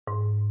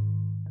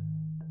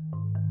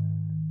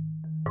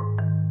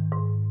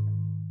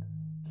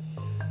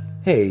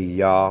Hey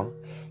y'all,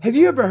 have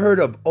you ever heard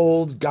of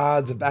Old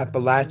Gods of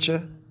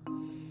Appalachia?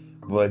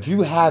 Well, if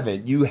you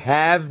haven't, you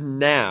have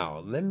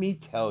now. Let me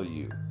tell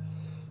you.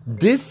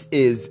 This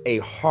is a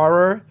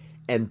horror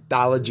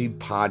anthology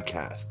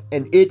podcast,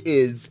 and it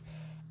is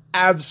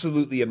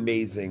absolutely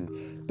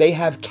amazing. They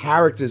have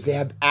characters, they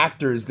have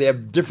actors, they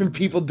have different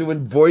people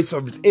doing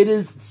voiceovers. It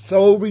is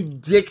so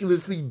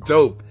ridiculously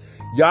dope.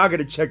 Y'all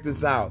gotta check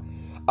this out.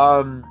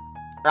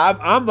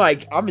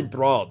 I'm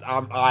enthralled.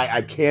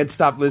 I can't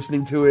stop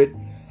listening to it.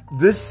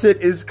 This shit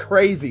is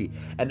crazy.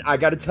 And I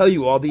gotta tell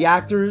you, all the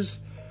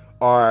actors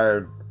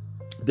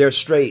they're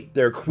straight,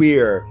 they're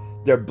queer,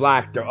 they're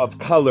black, they're of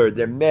color,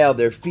 they're male,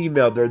 they're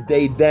female, they're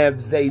they,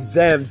 thems, they,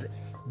 thems.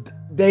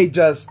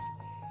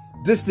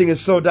 This thing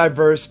is so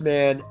diverse,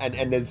 man.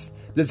 And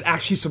there's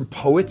actually some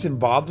poets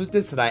involved with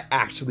this that I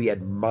actually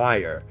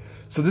admire.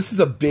 So this is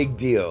a big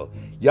deal.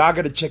 Y'all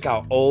gotta check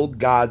out Old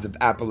Gods of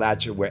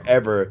Appalachia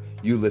wherever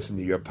you listen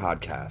to your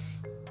podcasts.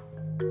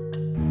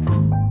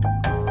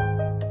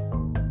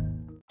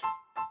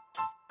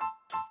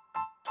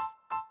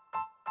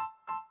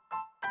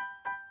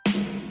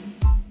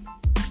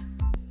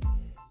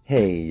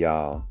 Hey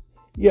y'all,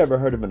 you ever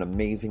heard of an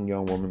amazing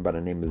young woman by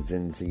the name of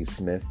Zinzi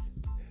Smith?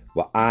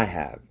 Well, I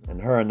have, and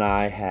her and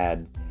I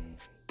had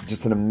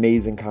just an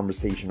amazing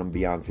conversation on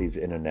Beyonce's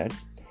internet.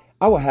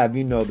 I will have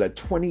you know that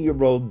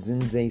 20-year-old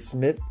Zinzi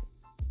Smith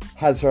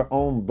has her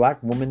own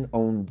black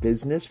woman-owned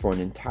business for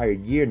an entire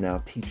year now,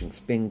 teaching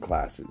spin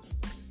classes.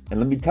 And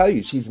let me tell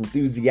you, she's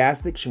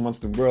enthusiastic. She wants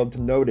the world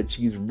to know that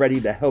she's ready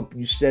to help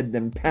you shed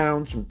them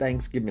pounds from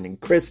Thanksgiving and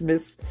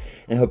Christmas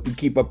and help you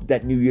keep up with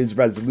that New Year's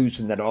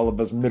resolution that all of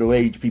us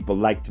middle-aged people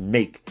like to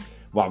make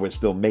while we're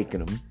still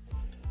making them.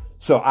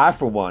 So I,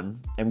 for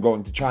one, am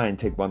going to try and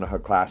take one of her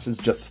classes,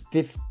 just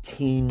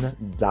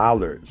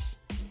 $15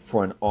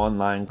 for an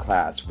online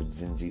class with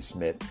Zinzi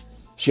Smith.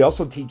 She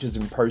also teaches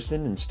in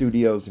person in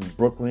studios in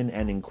Brooklyn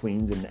and in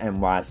Queens and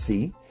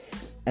NYC.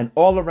 And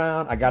all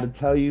around, I gotta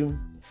tell you,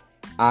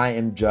 I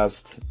am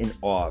just in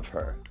awe of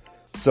her.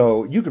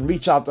 So you can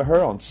reach out to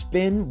her on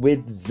Spin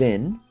with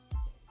Zin.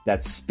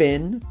 That's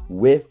Spin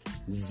with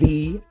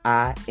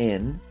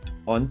Z-I-N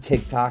on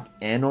TikTok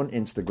and on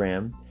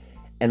Instagram.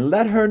 And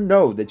let her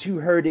know that you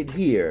heard it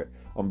here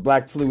on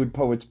Black Fluid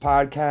Poets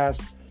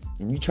Podcast.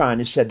 And you trying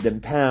to shed them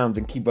pounds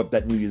and keep up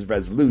that New Year's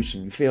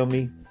resolution. You feel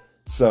me?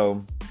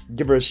 So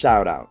give her a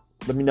shout out.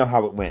 Let me know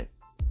how it went.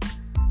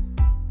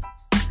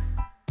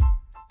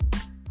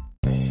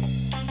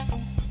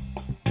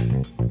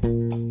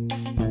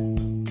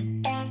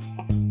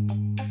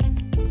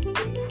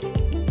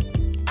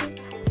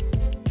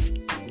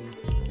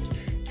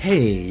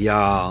 Hey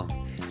y'all.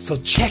 So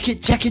check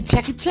it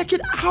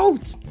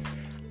out.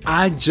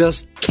 I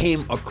just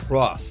came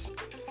across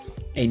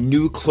a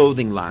new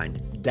clothing line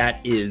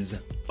that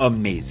is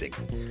amazing.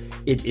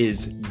 It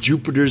is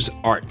Jupiter's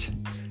Art.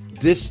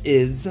 This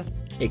is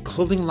a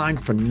clothing line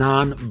for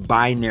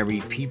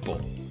non-binary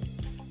people,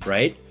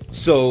 right?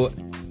 So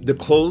the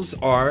clothes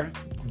are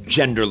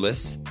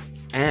genderless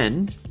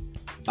and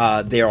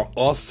they are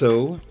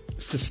also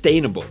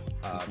sustainable.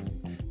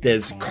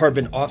 There's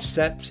carbon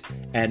offset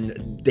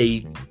and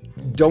they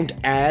don't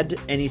add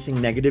anything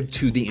negative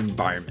to the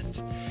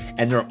environment.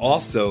 And they're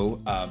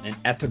also an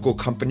ethical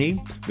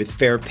company with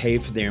fair pay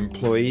for their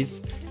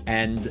employees,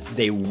 and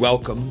they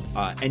welcome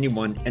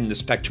anyone in the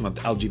spectrum of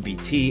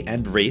LGBT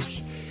and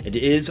race. It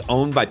is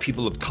owned by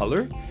people of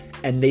color,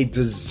 and they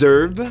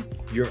deserve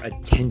your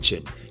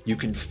attention. You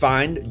can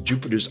find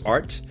Jupiter's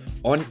Art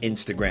on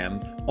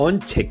Instagram, on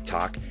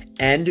TikTok,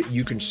 and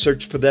you can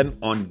search for them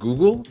on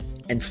Google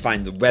and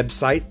find the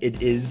website.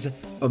 It is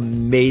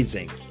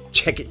amazing.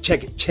 Check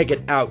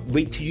it out.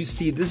 Wait till you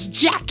see this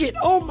jacket.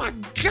 Oh my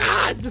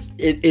God.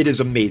 It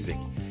is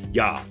amazing.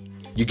 Y'all,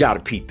 you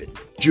gotta peep it.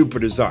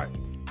 Jupiter's Art.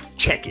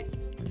 Check it.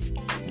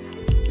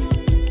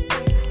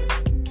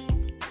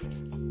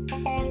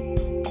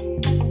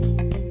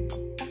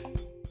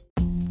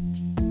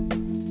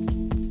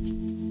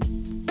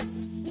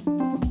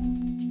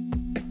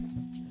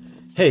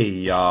 Hey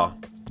y'all,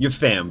 your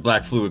fam,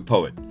 Black Fluid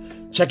Poet.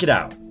 Check it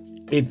out.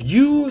 If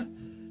you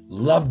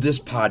love this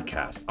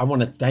podcast, I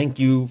want to thank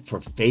you for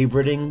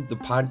favoriting the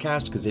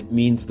podcast because it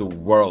means the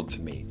world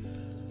to me.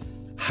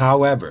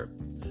 However,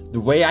 the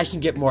way I can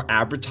get more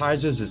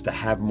advertisers is to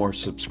have more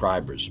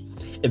subscribers.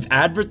 If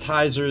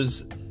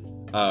advertisers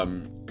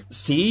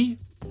see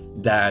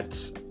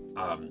that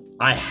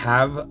I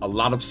have a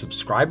lot of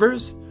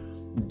subscribers,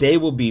 they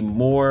will be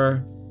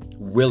more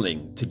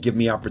willing to give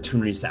me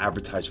opportunities to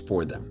advertise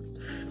for them.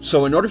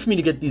 So in order for me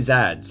to get these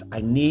ads,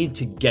 I need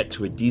to get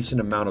to a decent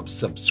amount of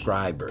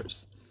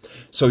subscribers.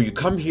 So you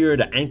come here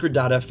to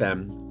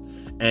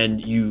anchor.fm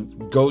and you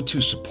go to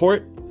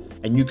support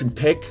and you can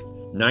pick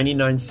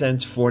 99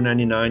 cents,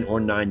 $4.99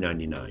 or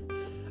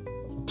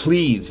 $9.99.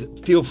 Please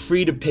feel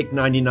free to pick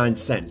 99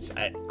 cents.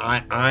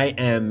 I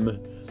am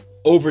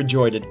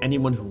overjoyed at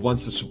anyone who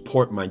wants to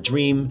support my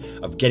dream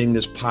of getting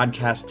this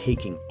podcast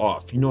taking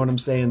off. You know what I'm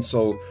saying?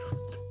 So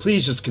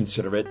please just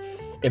consider it.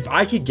 If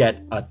I could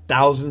get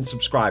 1,000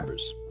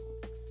 subscribers,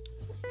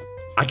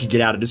 I could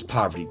get out of this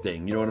poverty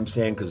thing. You know what I'm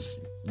saying? Because,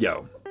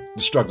 yo,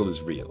 the struggle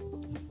is real.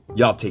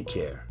 Y'all take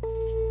care.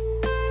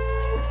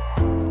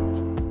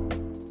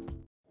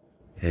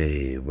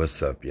 Hey,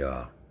 what's up,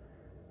 y'all?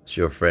 It's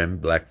your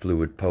friend, Black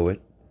Fluid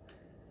Poet,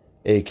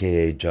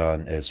 a.k.a.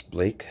 John S.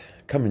 Blake,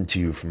 coming to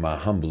you from my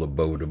humble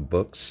abode of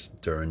books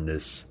during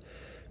this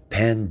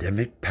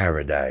pandemic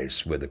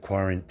paradise where the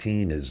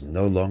quarantine is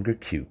no longer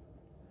cute.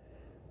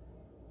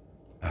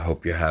 I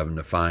hope you're having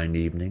a fine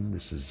evening.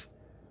 This is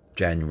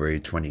January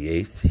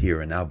 28th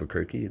here in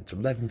Albuquerque. It's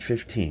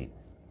 11:15.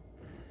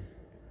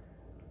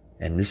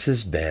 And this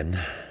has been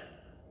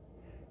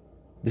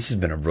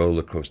a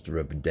roller coaster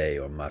of a day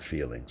on my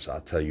feelings.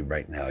 I'll tell you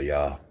right now,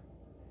 y'all.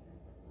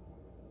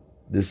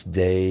 This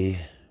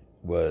day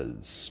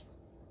was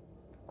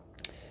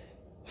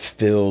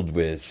filled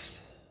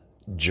with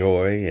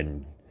joy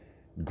and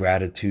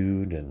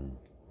gratitude and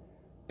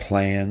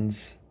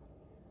plans.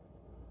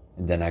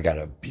 And then I got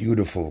a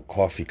beautiful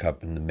coffee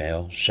cup in the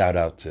mail. Shout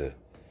out to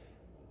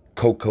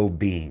Coco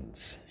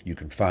Beans. You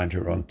can find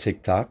her on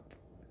TikTok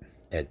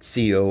at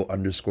CO_BEANZ.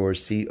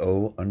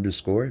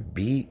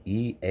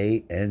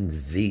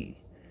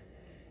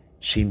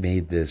 She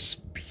made this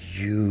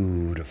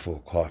beautiful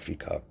coffee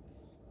cup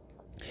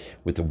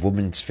with a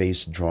woman's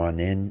face drawn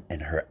in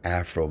and her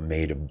afro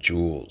made of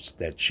jewels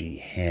that she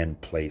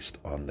hand placed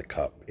on the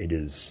cup. It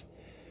is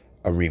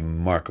a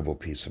remarkable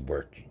piece of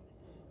work.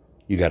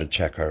 You got to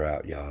check her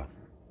out, y'all.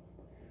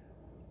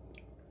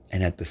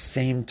 And at the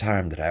same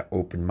time that I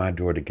opened my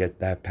door to get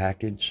that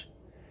package,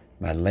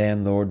 my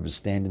landlord was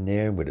standing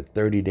there with a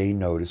 30-day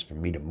notice for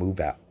me to move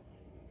out.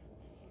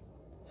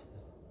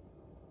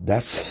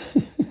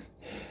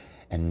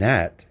 And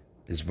that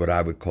is what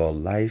I would call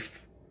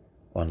life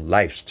on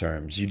life's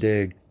terms. You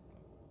dig?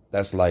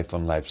 That's life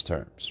on life's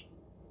terms.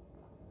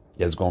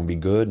 There's going to be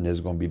good and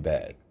there's going to be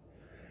bad.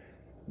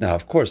 Now,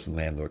 of course, the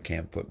landlord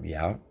can't put me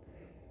out,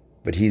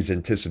 but he's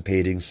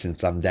anticipating,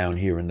 since I'm down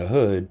here in the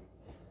hood,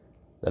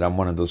 that I'm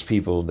one of those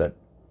people that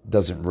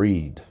doesn't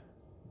read.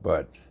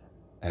 But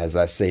as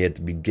I say at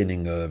the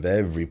beginning of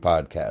every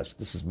podcast,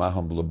 this is my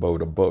humble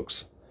abode of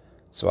books.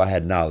 So I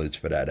had knowledge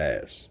for that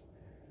ass.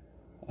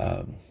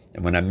 And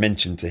when I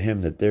mentioned to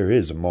him that there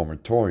is a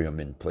moratorium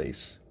in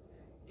place,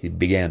 he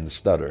began to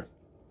stutter.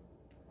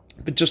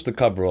 But just to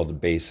cover all the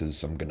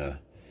bases, I'm going to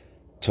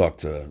talk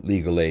to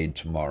legal aid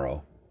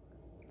tomorrow.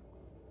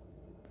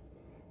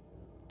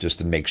 Just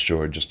to make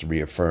sure, just to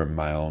reaffirm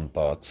my own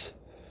thoughts.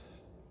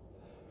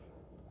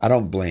 I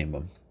don't blame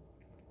him.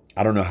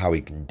 I don't know how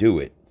he can do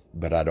it,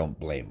 but I don't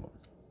blame him.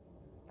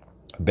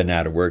 I've been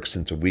out of work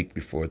since a week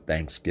before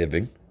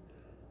Thanksgiving.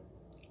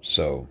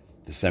 So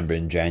December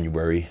and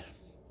January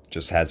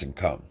just hasn't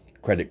come.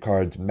 Credit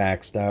cards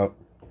maxed out.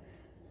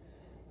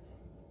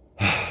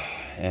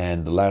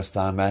 And the last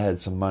time I had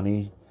some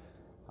money,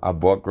 I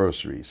bought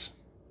groceries.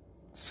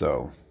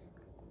 So,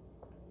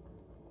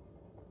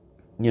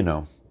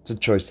 it's a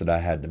choice that I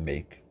had to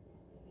make.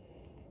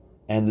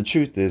 And the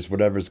truth is,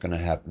 whatever's going to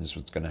happen is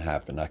what's going to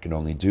happen. I can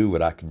only do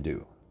what I can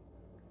do.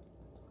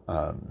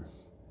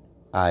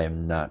 I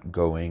am not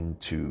going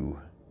to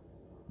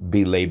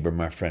belabor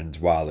my friends'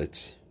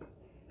 wallets.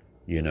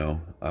 I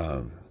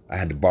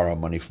had to borrow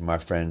money from my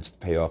friends to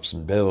pay off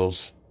some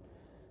bills.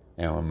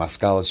 And when my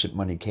scholarship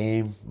money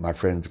came, my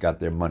friends got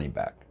their money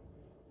back.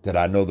 Did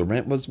I know the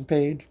rent wasn't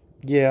paid?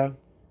 Yeah,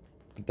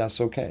 but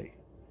that's okay.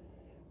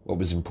 What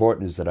was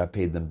important is that I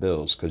paid them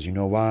bills. Because you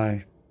know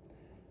why?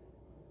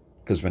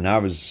 Because when I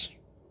was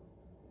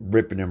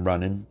ripping and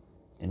running,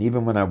 and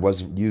even when I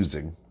wasn't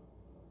using,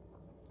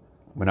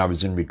 when I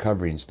was in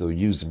recovery and still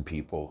using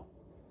people,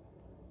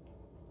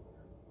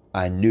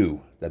 I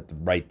knew that the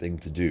right thing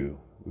to do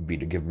would be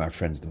to give my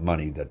friends the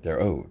money that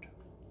they're owed.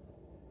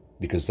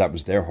 Because that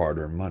was their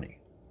hard-earned money.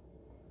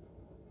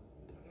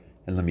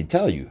 And let me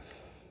tell you,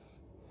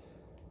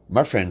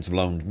 my friends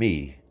loaned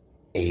me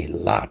a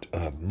lot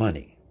of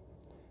money.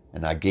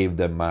 And I gave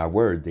them my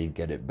word they'd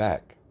get it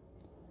back.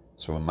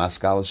 So when my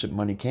scholarship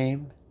money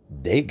came,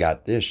 they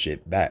got their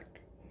shit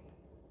back.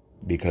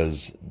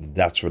 Because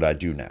that's what I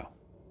do now.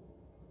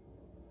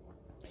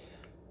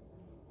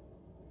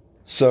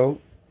 So,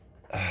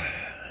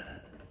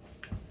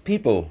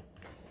 people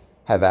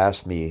have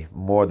asked me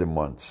more than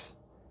once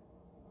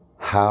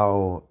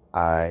how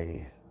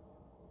I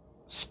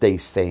stay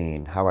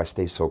sane, how I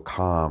stay so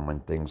calm when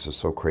things are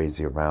so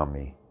crazy around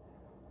me.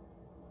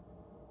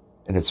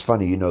 And it's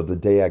funny, the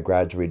day I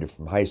graduated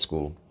from high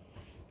school,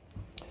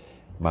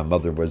 my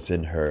mother was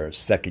in her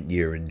second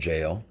year in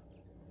jail.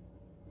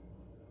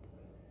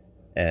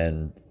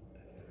 And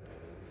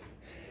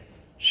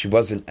she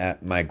wasn't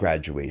at my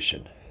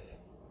graduation.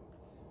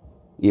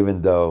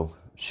 Even though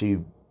she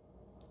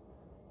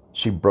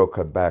broke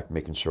her back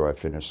making sure I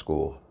finished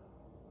school.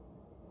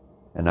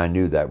 And I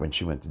knew that when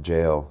she went to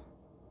jail,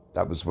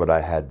 that was what I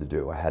had to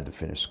do. I had to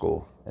finish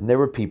school. And there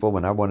were people,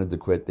 when I wanted to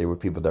quit, there were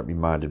people that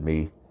reminded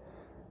me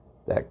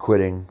that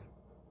quitting,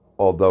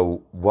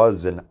 although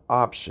was an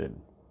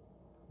option,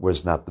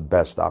 was not the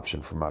best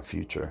option for my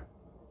future.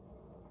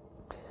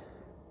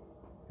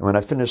 And when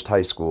I finished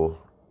high school,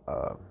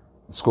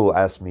 school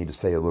asked me to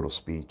say a little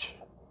speech.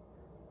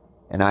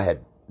 And I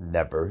had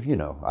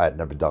I had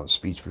never done a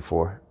speech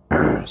before.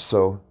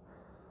 So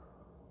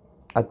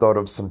I thought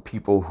of some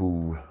people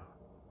who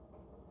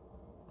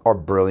are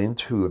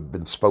brilliant, who have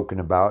been spoken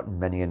about in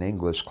many an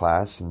English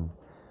class. And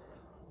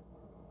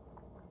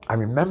I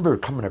remember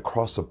coming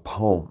across a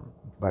poem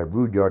by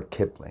Rudyard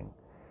Kipling.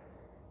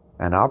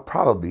 And I'll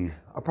probably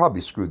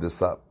screw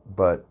this up,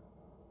 but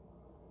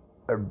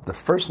the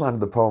first line of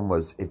the poem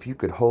was, "If you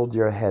could hold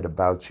your head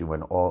about you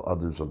when all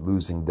others are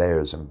losing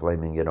theirs and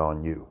blaming it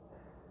on you."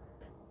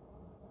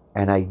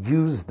 And I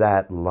used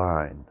that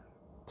line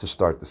to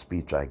start the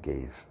speech I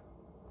gave.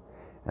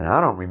 And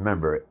I don't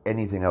remember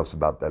anything else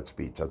about that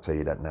speech, I'll tell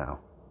you that now.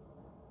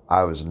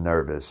 I was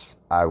nervous.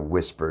 I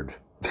whispered.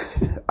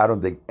 I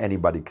don't think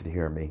anybody could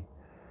hear me.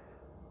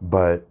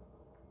 But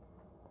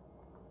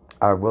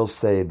I will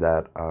say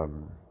that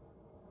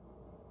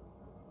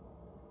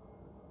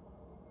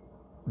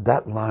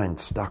that line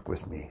stuck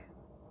with me.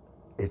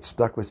 It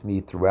stuck with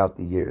me throughout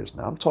the years.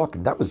 Now I'm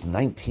talking, that was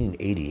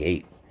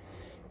 1988.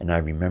 And I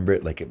remember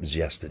it like it was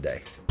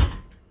yesterday.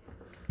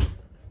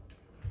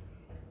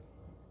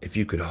 If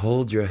you could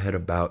hold your head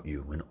about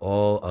you when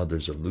all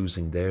others are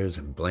losing theirs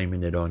and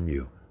blaming it on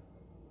you.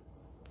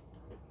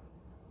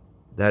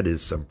 That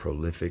is some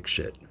prolific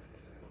shit.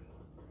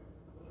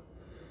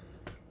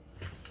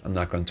 I'm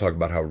not going to talk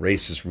about how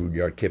racist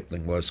Rudyard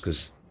Kipling was,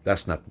 because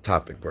that's not the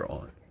topic we're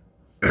on.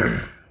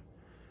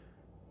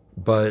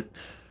 But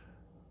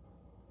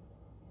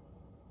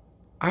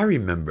I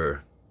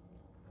remember,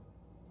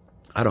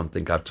 I don't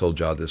think I've told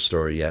y'all this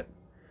story yet.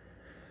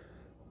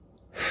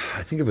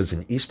 I think it was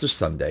an Easter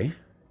Sunday.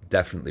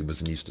 Definitely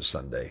was an Easter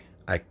Sunday.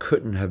 I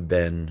couldn't have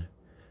been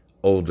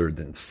older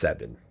than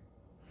 7.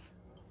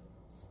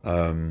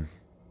 My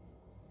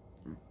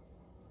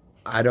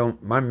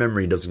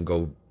memory doesn't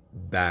go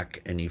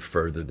back any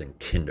further than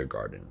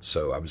kindergarten.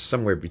 So I was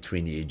somewhere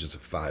between the ages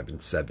of 5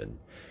 and 7.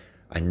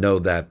 I know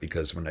that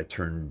because when I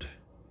turned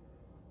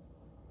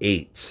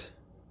 8,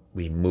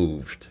 we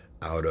moved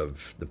out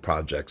of the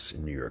projects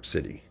in New York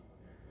City.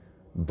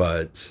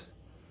 But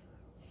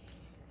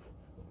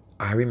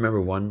I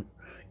remember one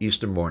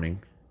Easter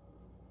morning,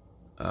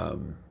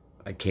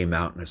 I came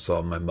out and I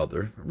saw my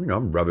mother.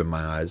 I'm rubbing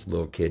my eyes,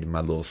 little kid in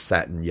my little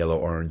satin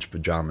yellow-orange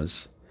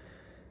pajamas.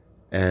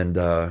 And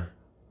I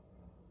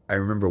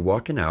remember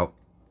walking out,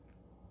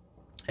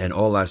 and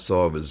all I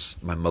saw was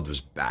my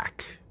mother's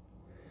back.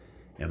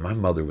 And my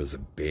mother was a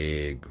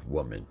big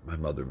woman. My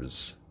mother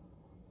was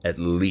at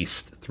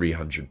least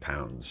 300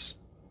 pounds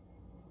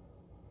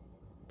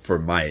for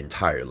my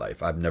entire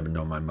life. I've never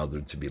known my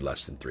mother to be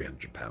less than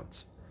 300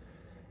 pounds.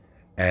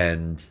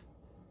 And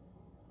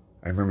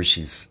I remember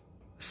she's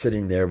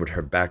sitting there with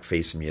her back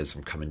facing me as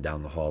I'm coming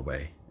down the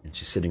hallway. And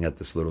she's sitting at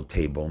this little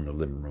table in the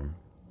living room.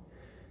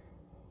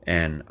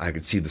 And I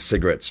could see the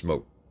cigarette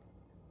smoke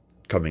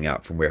coming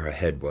out from where her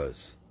head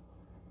was.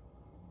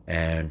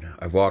 And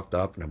I walked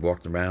up and I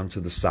walked around to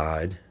the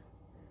side.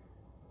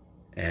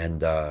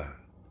 And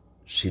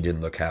she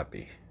didn't look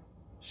happy.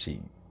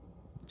 She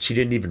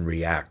didn't even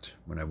react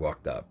when I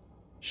walked up.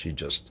 She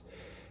just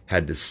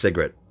had this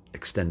cigarette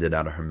extended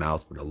out of her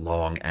mouth with a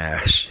long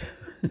ash.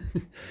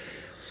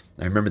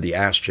 I remember the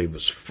ashtray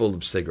was full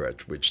of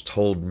cigarettes, which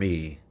told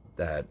me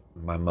that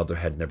my mother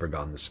had never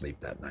gone to sleep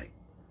that night.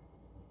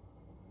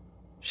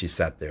 She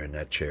sat there in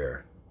that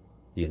chair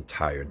the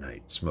entire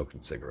night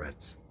smoking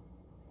cigarettes.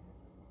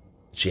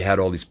 She had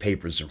all these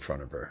papers in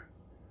front of her.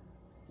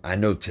 I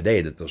know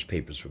today that those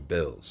papers were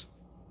bills.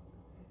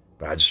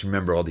 But I just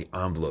remember all the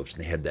envelopes,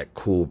 and they had that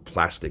cool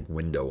plastic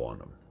window on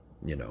them,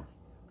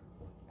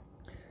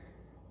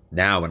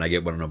 Now, when I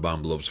get one of them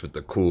envelopes with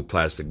the cool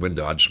plastic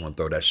window, I just want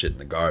to throw that shit in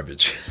the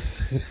garbage.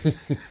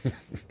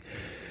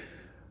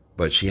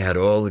 But she had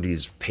all of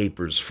these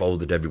papers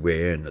folded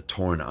everywhere and the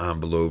torn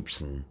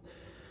envelopes, and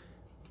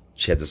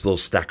she had this little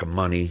stack of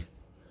money.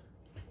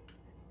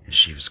 And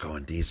she was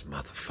going, these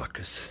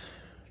motherfuckers.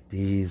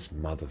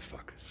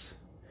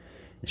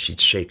 And she'd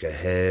shake her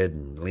head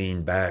and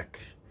lean back,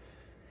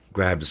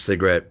 grab a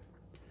cigarette.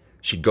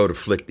 She'd go to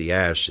flick the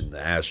ash in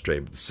the ashtray,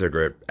 but the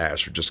cigarette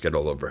ash would just get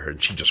all over her,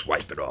 and she'd just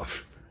wipe it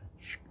off.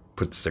 She'd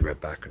put the cigarette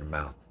back in her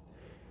mouth.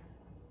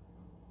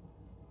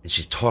 And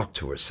she talked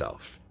to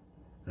herself.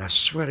 And I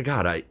swear to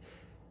God,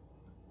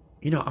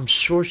 I'm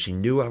sure she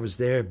knew I was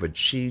there, but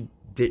she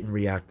didn't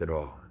react at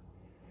all.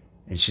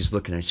 And she's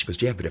looking at it, she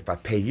goes, yeah, but if I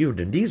pay you,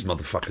 then these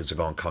motherfuckers are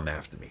going to come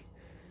after me.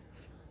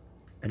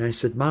 And I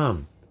said,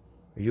 Mom,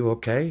 are you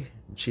okay?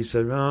 And she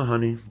said, oh,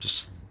 honey,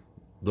 just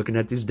looking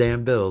at these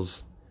damn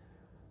bills.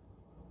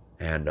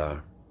 And I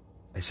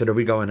said, are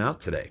we going out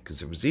today?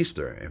 Because it was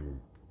Easter.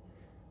 And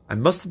I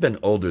must have been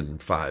older than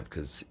 5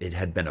 because it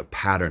had been a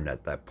pattern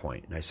at that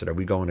point. And I said, are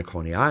we going to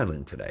Coney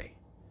Island today?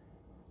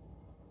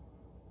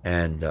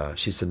 And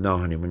she said, no,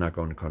 honey, we're not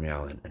going to Coney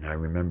Island. And I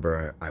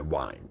remember I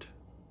whined.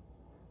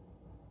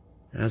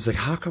 And I was like,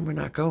 how come we're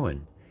not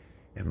going?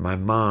 And my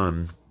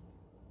mom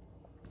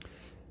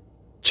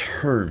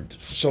turned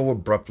so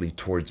abruptly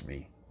towards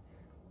me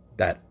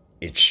that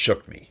it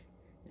shook me.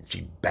 And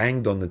she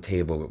banged on the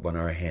table with one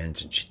of her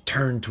hands, and she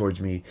turned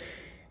towards me,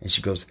 and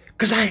she goes,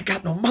 "'Cause I ain't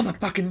got no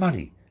motherfucking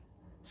money.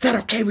 Is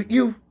that okay with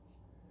you?"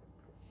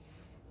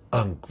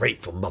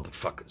 Ungrateful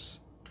motherfuckers.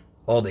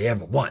 All they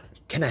ever want.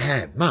 Can I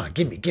have? Ma,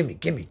 gimme, gimme,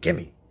 gimme,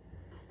 gimme.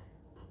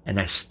 And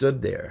I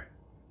stood there,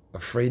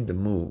 afraid to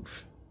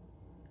move.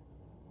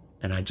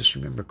 And I just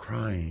remember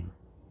crying.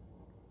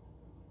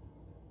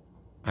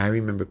 I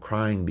remember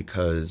crying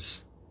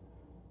because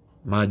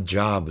my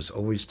job was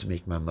always to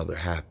make my mother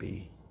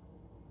happy.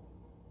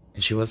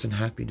 And she wasn't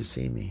happy to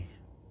see me.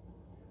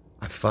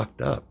 I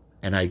fucked up.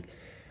 And I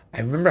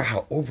remember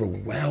how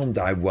overwhelmed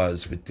I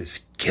was with this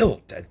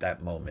guilt at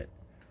that moment.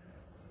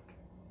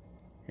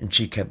 And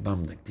she kept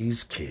mumbling,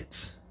 "These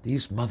kids,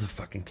 these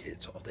motherfucking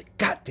kids, all they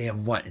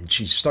goddamn want." And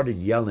she started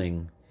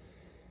yelling,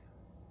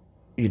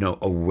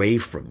 away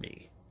from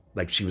me.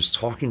 Like she was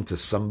talking to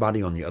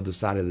somebody on the other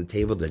side of the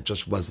table that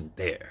just wasn't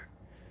there.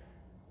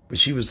 But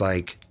she was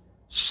like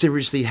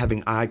seriously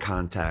having eye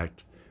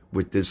contact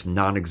with this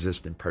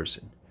non-existent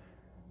person.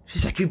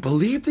 She's like, "You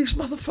believe these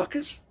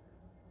motherfuckers?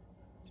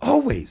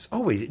 Always,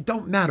 always. It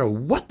don't matter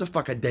what the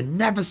fuck. They're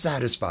never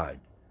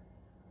satisfied."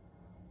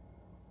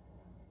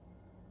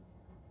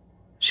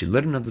 She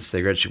lit another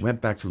cigarette. She went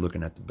back to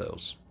looking at the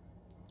bills.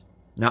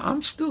 Now,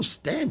 I'm still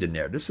standing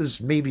there. This is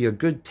maybe a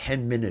good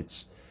 10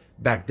 minutes.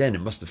 Back then,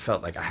 it must have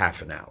felt like a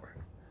half an hour.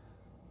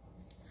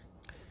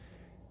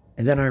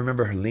 And then I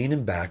remember her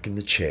leaning back in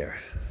the chair,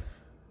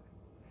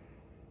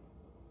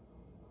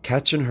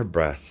 catching her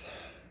breath.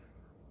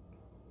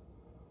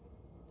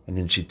 And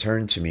then she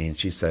turned to me and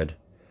she said,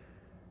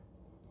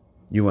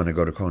 "You want to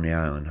go to Coney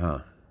Island, huh?"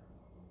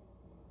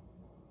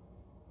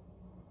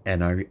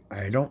 And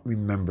I don't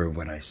remember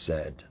what I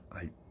said.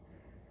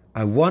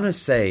 I want to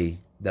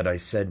say that I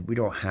said, "We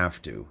don't have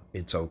to.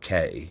 It's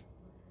okay."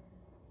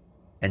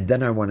 And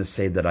then I want to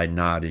say that I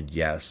nodded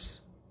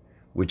yes,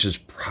 which is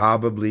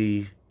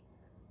probably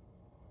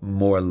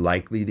more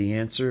likely the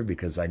answer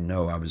because I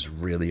know I was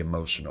really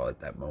emotional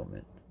at that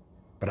moment.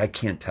 But I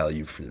can't tell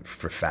you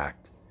for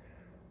fact.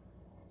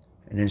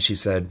 And then she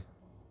said,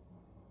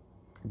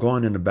 "Go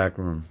on in the back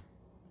room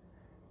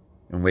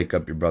and wake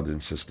up your brothers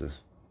and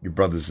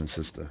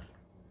sister.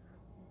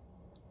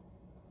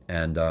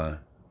 And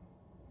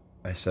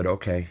I said,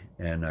 "Okay."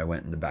 And I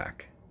went in the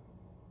back.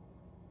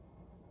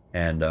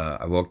 And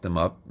I woke them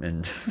up,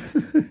 and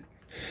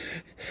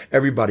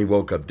everybody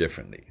woke up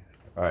differently.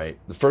 All right.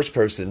 The first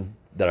person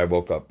that I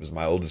woke up was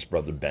my oldest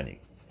brother, Benny.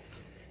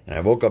 And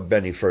I woke up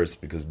Benny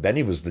first because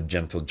Benny was the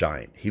gentle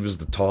giant. He was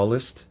the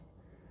tallest,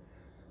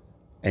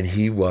 and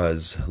he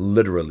was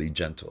literally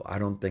gentle. I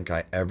don't think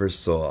I ever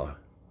saw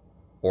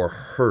or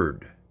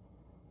heard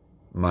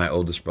my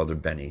oldest brother,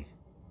 Benny,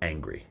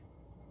 angry.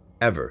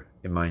 Ever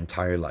in my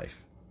entire life.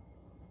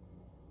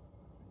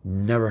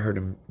 Never heard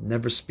him,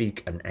 never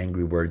speak an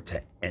angry word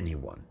to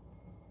anyone.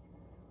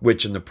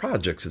 Which in the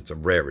projects, it's a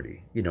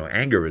rarity.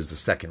 Anger is the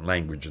second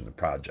language in the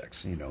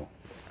projects. When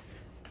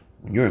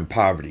you're in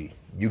poverty,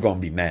 you're going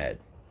to be mad.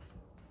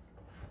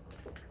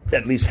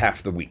 At least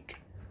half the week.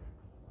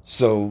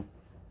 So,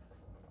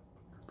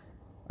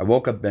 I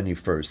woke up Benny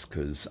first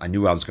because I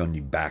knew I was going to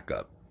need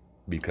backup.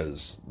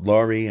 Because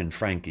Laurie and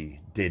Frankie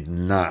did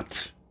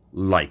not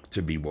like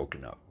to be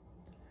woken up.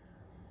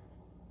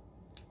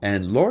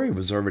 And Laurie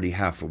was already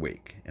half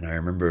awake. And I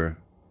remember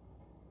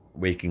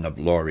waking up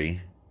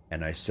Laurie.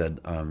 And I said,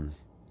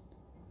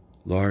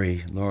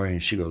 Laurie.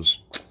 And she goes,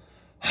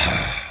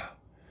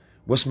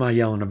 "What's my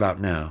yelling about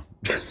now?"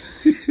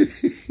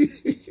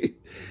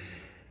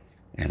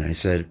 And I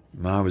said,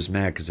 "Ma was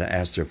mad because I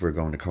asked her if we're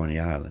going to Coney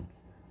Island."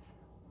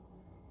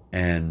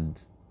 And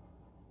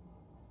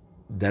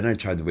then I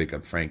tried to wake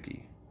up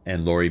Frankie.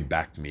 And Laurie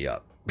backed me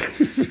up.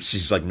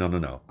 She's like,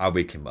 no, I'll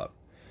wake him up.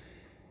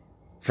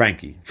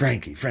 Frankie.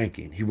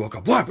 And he woke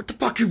up. What the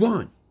fuck you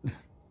want?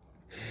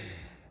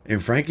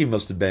 And Frankie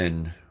must have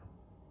been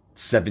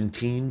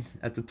 17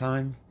 at the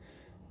time.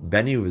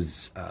 Benny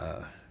was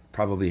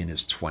probably in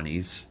his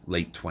 20s,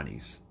 late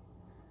 20s.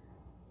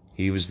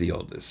 He was the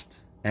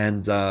oldest.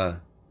 And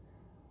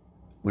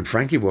when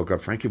Frankie woke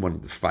up, Frankie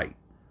wanted to fight.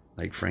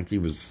 Like, Frankie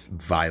was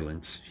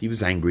violent. He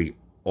was angry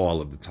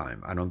all of the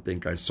time. I don't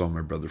think I saw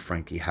my brother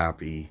Frankie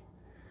happy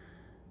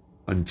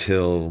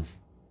until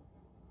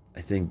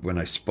I think when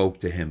I spoke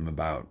to him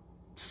about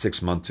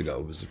 6 months ago.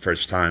 It was the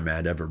first time I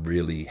had ever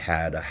really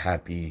had a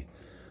happy,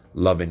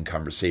 loving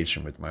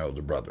conversation with my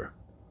older brother.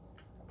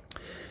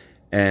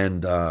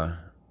 And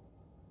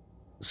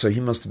so he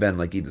must have been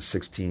like either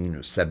 16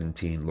 or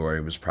 17. Laurie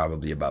was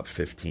probably about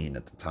 15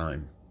 at the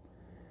time.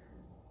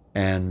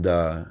 And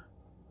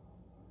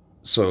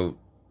so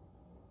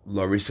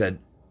Laurie said,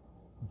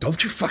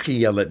 "Don't you fucking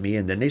yell at me."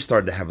 And then they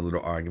started to have a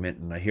little argument.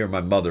 And I hear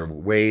my mother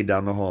way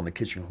down the hall in the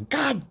kitchen going,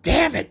 "God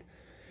damn it.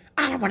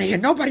 I don't want to hear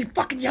nobody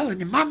fucking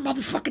yelling in my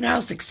motherfucking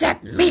house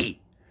except me.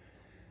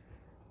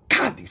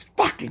 God, these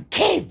fucking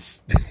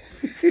kids."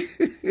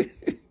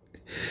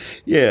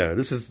 Yeah,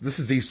 this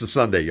is Easter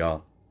Sunday,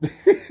 y'all.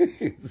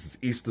 This is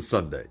Easter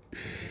Sunday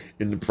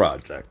in the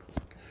project.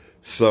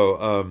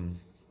 So,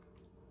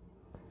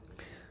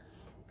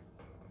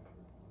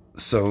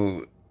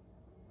 So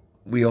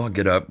we all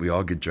get up, we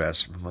all get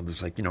dressed. My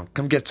mother's like,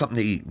 come get something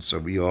to eat. And so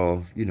we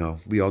all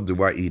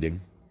do our eating.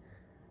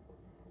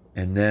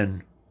 And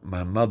then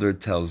my mother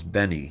tells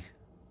Benny,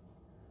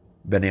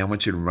 I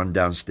want you to run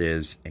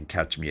downstairs and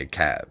catch me a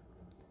cab.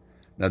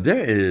 Now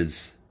there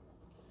is,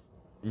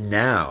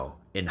 now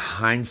in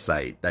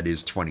hindsight, that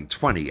is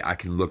 2020, I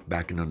can look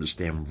back and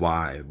understand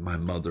why my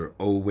mother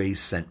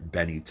always sent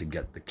Benny to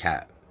get the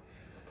cab.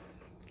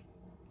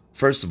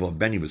 First of all,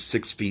 Benny was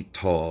 6 feet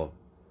tall,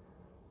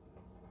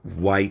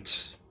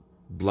 white,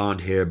 blonde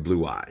hair,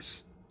 blue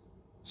eyes.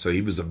 So he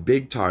was a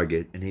big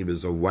target, and he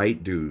was a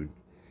white dude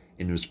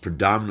in his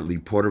predominantly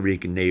Puerto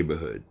Rican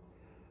neighborhood.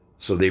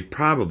 So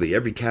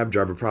every cab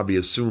driver probably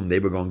assumed they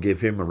were going to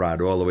give him a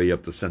ride all the way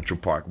up to Central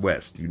Park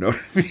West, you know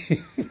what I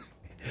mean?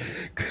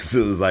 Because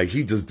it was like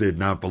he just did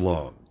not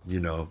belong,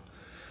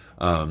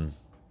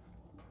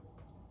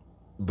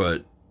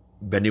 But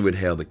Benny would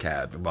hail the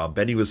cab. And while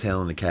Benny was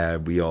hailing the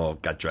cab, we all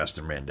got dressed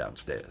and ran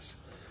downstairs.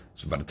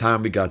 So by the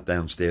time we got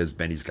downstairs,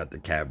 Benny's got the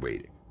cab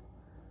waiting.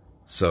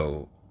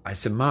 So I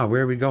said, Ma,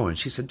 where are we going?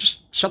 She said,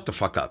 just shut the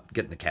fuck up.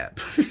 Get in the cab.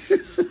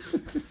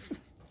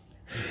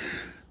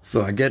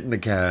 So I get in the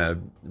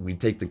cab. We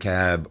take the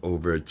cab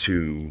over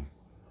to,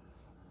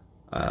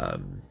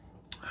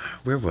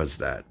 where was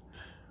that?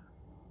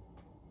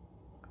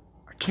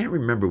 I can't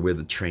remember where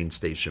the train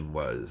station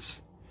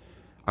was.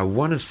 I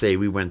want to say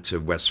we went to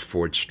West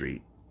 4th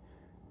Street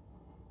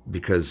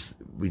because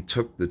we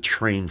took the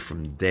train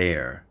from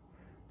there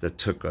that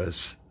took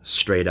us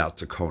straight out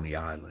to Coney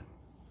Island.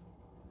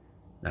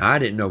 Now, I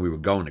didn't know we were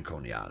going to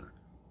Coney Island.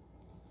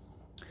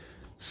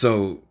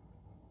 So,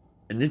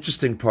 an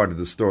interesting part of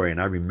the story, and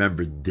I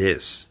remember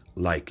this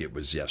like it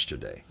was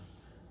yesterday.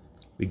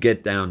 We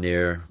get down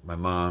there. My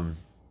mom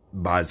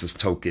buys us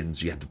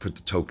tokens. You had to put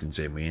the tokens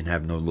in. We didn't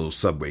have no little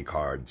subway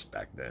cards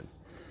back then.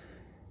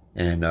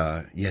 And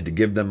you had to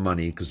give them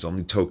money because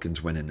only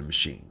tokens went in the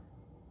machine.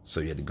 So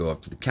you had to go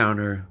up to the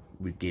counter.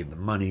 We gave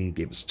them money,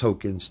 gave us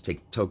tokens,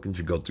 take the tokens,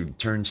 we go through the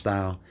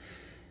turnstile.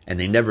 And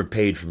they never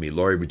paid for me.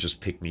 Lori would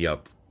just pick me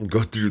up and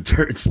go through the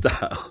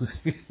turnstile.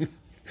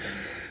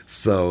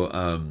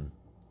 So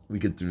we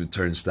get through the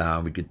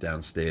turnstile, we get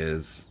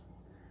downstairs,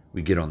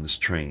 we get on this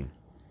train.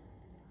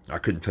 I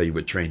couldn't tell you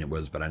what train it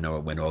was, but I know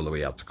it went all the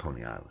way out to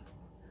Coney Island.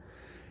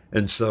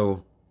 And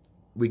so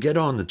we get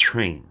on the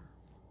train,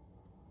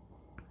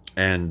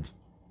 and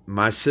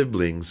my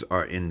siblings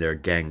are in their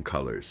gang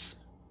colors.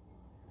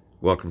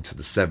 Welcome to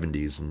the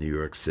 70s in New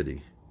York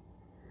City.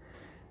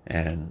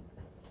 And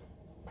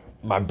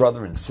my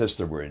brother and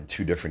sister were in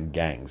two different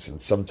gangs,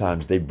 and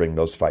sometimes they bring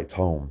those fights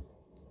home.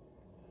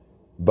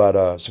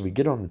 But so we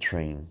get on the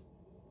train,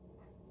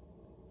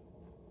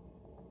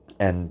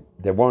 and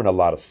there weren't a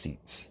lot of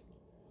seats.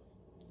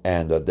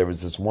 And there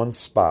was this one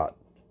spot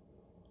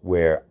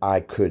where I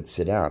could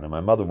sit down. And my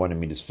mother wanted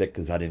me to sit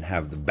because I didn't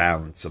have the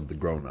balance of the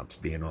grown-ups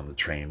being on the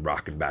train,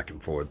 rocking back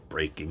and forth,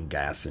 braking,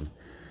 gassing.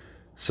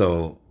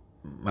 So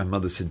my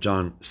mother said,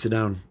 John, sit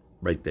down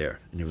right there.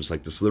 And it was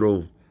like this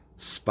little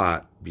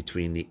spot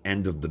between the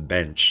end of the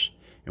bench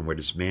and where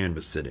this man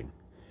was sitting.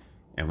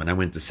 And when I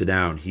went to sit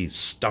down, he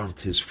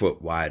stomped his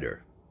foot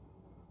wider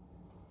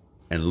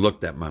and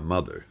looked at my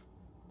mother.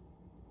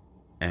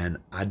 And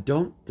I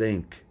don't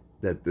think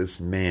that this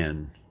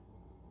man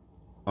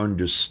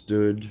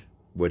understood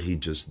what he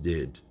just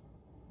did.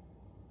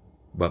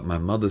 But my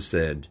mother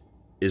said,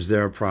 is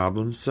there a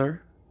problem,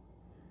 sir?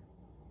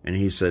 And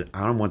he said,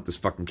 I don't want this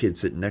fucking kid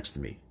sitting next to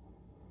me.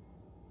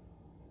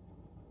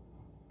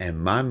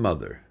 And my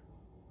mother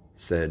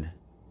said,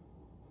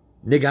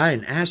 nigga, I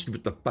didn't ask you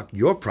what the fuck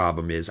your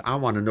problem is. I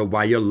want to know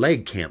why your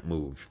leg can't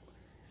move.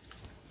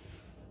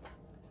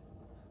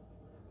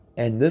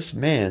 And this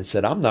man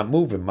said, I'm not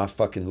moving my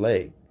fucking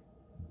leg,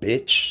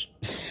 bitch.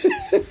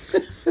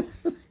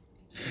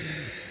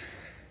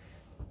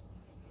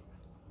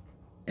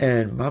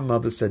 And my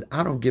mother said,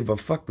 I don't give a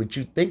fuck what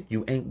you think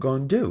you ain't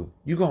gonna do.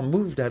 You gonna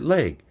move that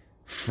leg,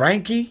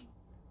 Frankie?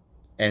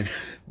 And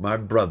my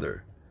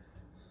brother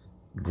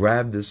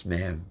grabbed this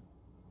man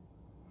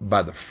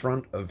by the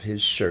front of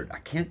his shirt. I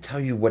can't tell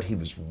you what he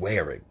was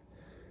wearing,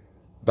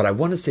 but I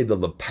want to say the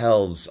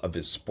lapels of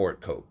his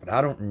sport coat, but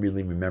I don't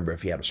really remember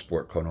if he had a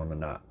sport coat on or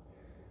not.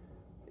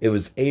 It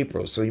was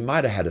April, so he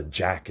might have had a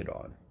jacket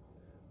on,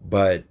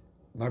 but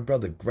my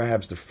brother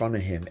grabs the front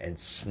of him and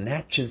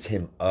snatches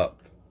him up.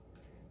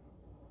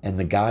 And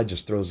the guy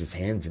just throws his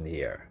hands in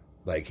the air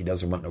like he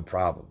doesn't want no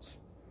problems.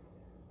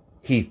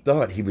 He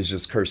thought he was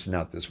just cursing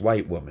out this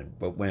white woman.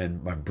 But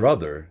when my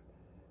brother,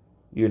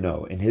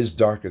 in his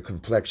darker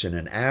complexion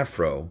and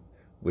afro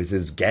with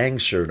his gang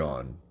shirt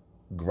on,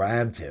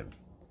 grabbed him,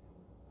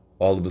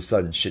 all of a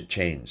sudden shit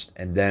changed.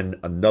 And then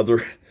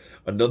another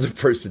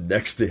person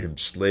next to him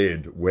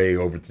slid way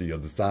over to the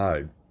other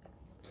side.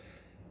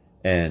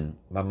 And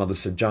my mother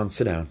said, John,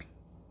 sit down.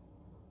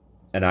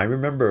 And I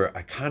remember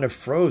I kind of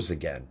froze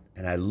again.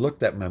 And I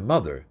looked at my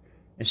mother,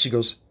 and she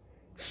goes,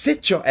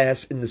 sit your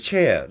ass in the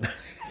chair.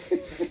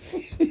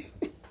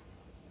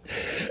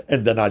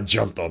 And then I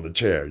jumped on the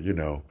chair,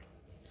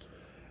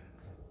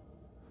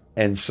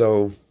 And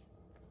so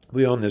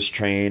we on this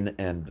train,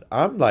 and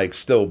I'm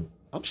still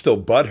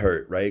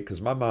butthurt, right?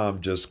 Because my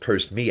mom just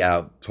cursed me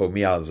out, told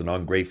me I was an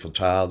ungrateful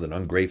child, an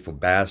ungrateful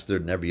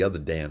bastard, and every other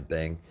damn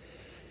thing.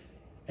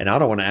 And I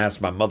don't want to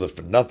ask my mother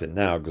for nothing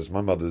now, because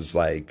my mother's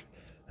like,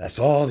 that's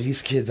all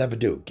these kids ever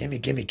do. Gimme,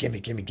 gimme, gimme,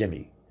 gimme,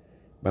 gimme.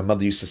 My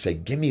mother used to say,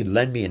 gimme,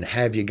 lend me, and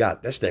have you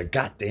got. That's their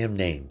goddamn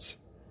names.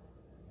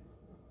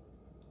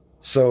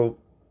 So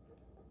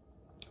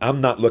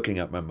I'm not looking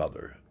at my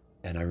mother.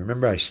 And I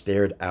remember I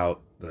stared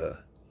out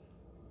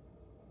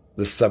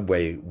the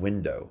subway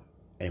window,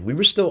 and we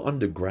were still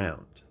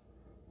underground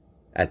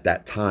at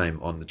that time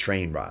on the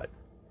train ride.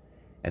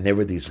 And there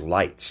were these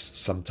lights.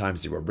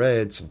 Sometimes they were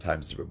red,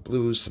 sometimes they were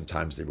blue,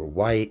 sometimes they were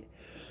white,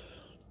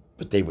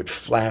 but they would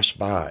flash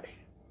by.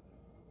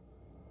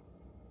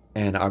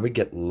 And I would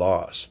get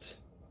lost.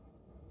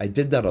 I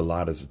did that a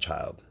lot as a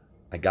child.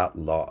 I got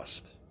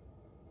lost.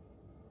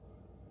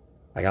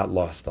 I got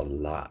lost a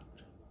lot.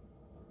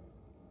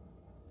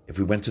 If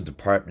we went to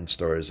department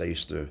stores, I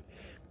used to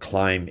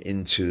climb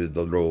into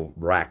the little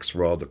racks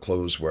where all the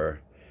clothes were,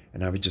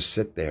 and I would just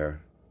sit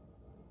there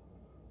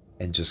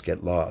and just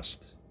get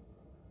lost.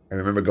 I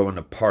remember going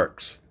to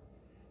parks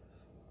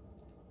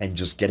and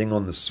just getting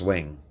on the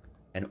swing,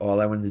 and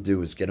all I wanted to do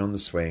was get on the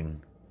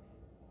swing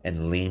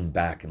and lean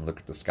back and look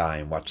at the sky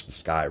and watch the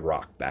sky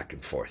rock back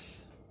and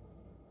forth.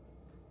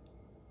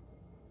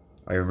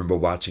 I remember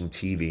watching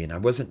TV, and I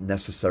wasn't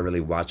necessarily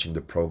watching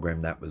the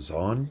program that was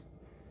on.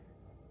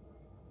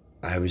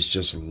 I was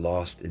just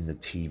lost in the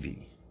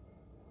TV.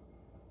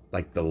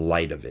 Like the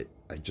light of it.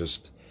 I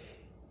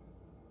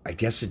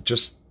guess it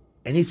just,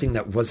 anything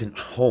that wasn't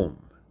home,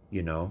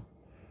 you know?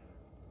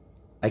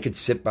 I could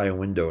sit by a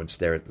window and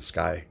stare at the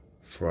sky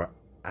for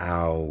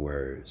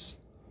hours.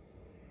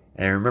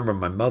 And I remember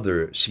my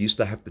mother, she used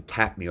to have to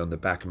tap me on the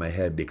back of my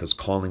head because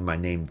calling my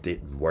name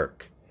didn't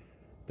work.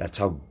 That's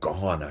how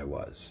gone I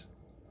was.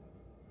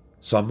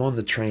 So I'm on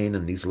the train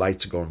and these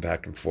lights are going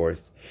back and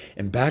forth.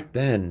 And back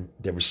then,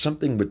 there was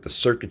something with the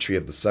circuitry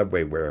of the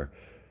subway where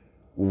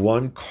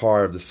one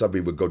car of the subway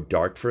would go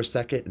dark for a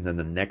second, and then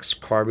the next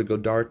car would go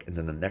dark, and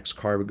then the next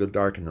car would go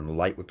dark, and then the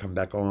light would come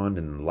back on,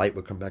 and the light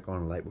would come back on,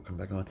 and the light would come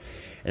back on.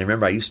 And I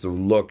remember I used to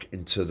look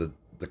into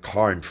the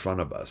car in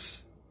front of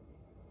us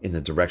in the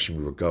direction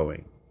we were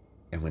going.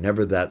 And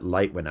whenever that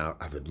light went out,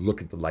 I would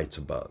look at the lights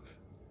above.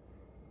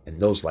 And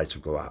those lights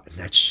would go out. And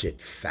that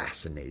shit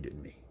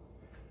fascinated me.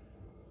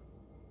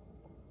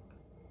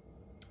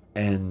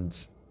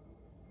 And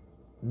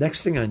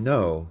next thing I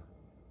know,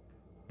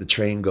 the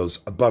train goes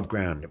above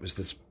ground. It was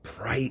this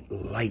bright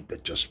light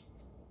that just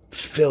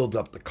filled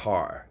up the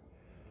car.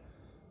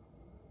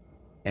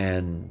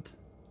 And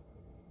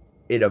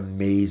it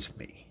amazed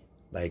me.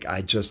 Like,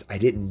 I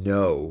didn't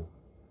know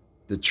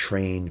the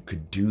train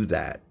could do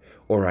that.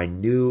 Or I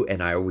knew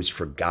and I always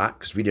forgot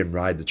because we didn't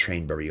ride the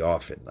train very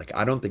often. Like,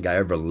 I don't think I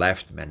ever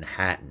left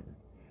Manhattan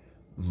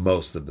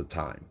most of the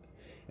time.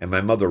 And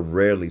my mother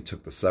rarely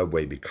took the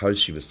subway because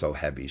she was so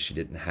heavy. She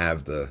didn't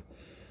have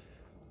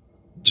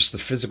just the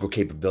physical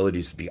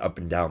capabilities to be up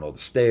and down all the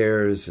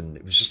stairs, and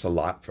it was just a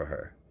lot for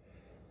her.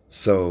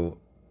 So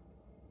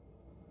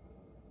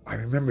I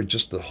remember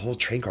just the whole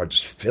train car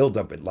just filled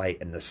up with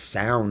light, and the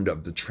sound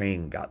of the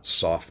train got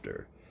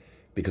softer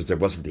because there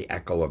wasn't the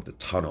echo of the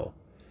tunnel.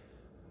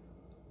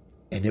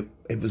 And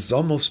it was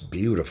almost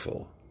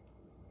beautiful.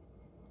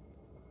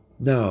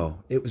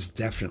 No, it was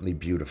definitely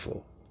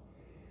beautiful.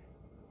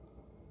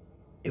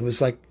 It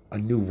was like a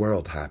new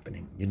world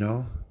happening, you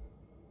know?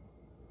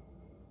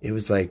 It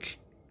was like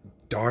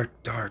dark,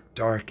 dark,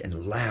 dark,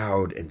 and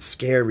loud and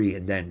scary,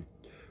 and then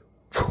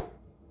whew,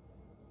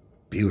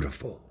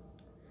 beautiful.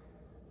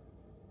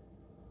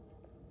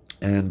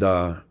 And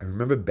I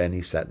remember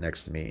Benny sat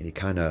next to me,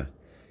 and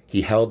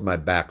he held my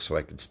back so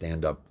I could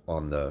stand up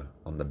on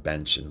the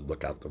bench and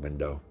look out the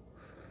window.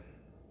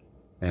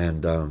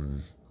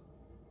 And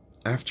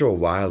after a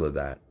while of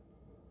that,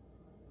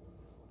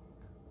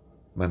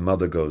 my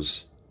mother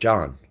goes,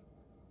 "John."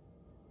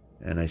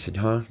 And I said,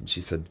 "Huh?" And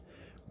she said,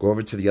 "Go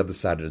over to the other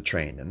side of the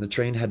train." And the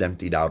train had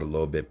emptied out a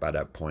little bit by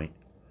that point.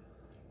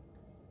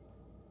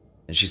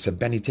 And she said,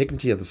 "Benny, take him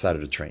to the other side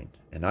of the train."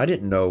 And I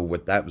didn't know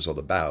what that was all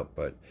about,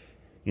 but,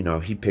 you know,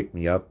 he picked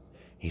me up.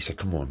 He said,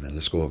 "Come on, man,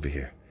 let's go over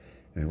here."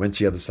 And we went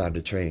to the other side of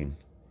the train.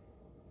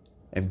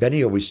 And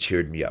Benny always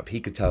cheered me up.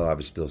 He could tell I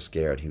was still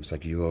scared. He was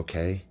like, "You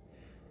okay?"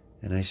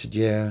 And I said,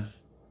 "Yeah."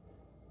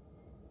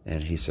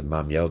 And he said,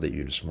 "Mom yelled at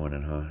you this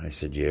morning, huh?" I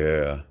said,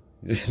 "Yeah."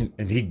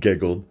 And he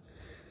giggled.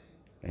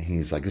 And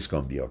he's like, "It's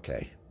going to be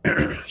okay."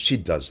 She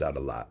does that a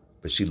lot,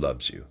 but she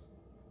loves you.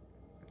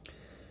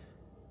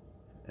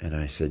 And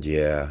I said,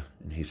 "Yeah."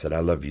 And he said, "I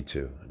love you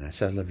too." And I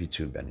said, "I love you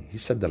too, Benny." He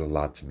said that a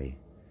lot to me.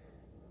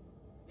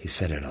 He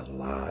said it a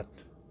lot.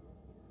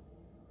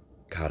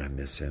 God, I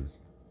miss him.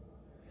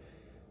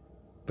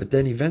 But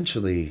then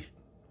eventually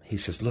he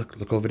says,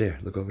 look over there,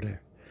 look over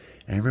there.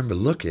 And I remember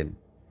looking,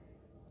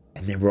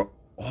 and there were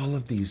all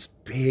of these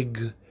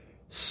big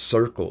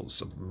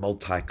circles of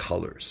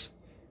multicolors.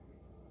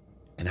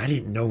 And I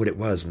didn't know what it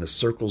was, and the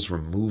circles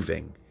were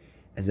moving.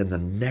 And then the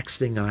next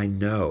thing I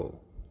know,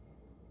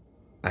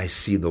 I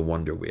see the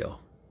Wonder Wheel,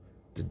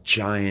 the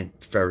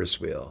giant Ferris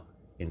wheel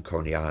in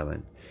Coney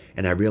Island.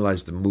 And I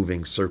realize the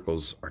moving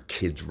circles are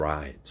kids'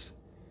 rides.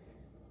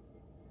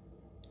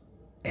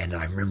 And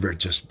I remember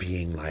just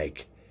being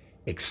like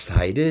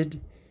excited,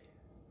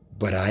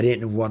 but I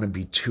didn't want to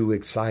be too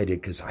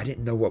excited because I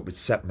didn't know what would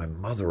set my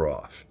mother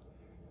off.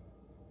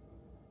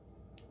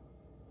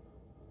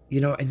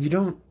 And you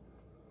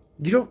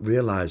don't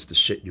realize the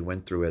shit you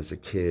went through as a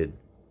kid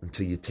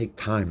until you take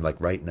time, like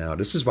right now.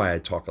 This is why I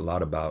talk a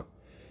lot about,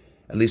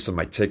 at least on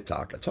my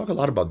TikTok, I talk a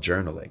lot about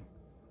journaling.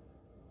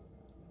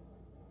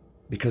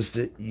 Because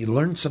you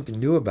learn something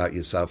new about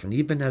yourself. And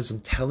even as I'm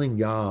telling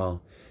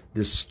y'all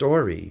this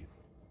story,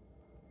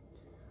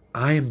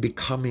 I am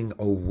becoming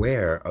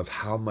aware of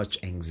how much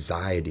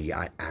anxiety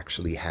I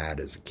actually had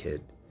as a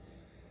kid.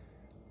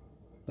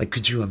 Like,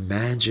 could you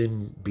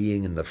imagine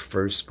being in the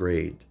first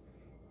grade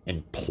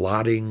and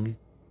plotting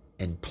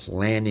and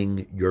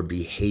planning your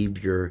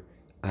behavior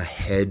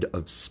ahead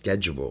of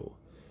schedule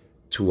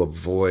to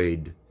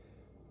avoid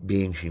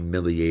being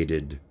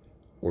humiliated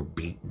or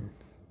beaten?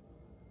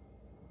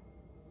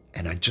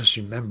 And I just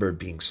remember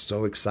being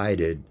so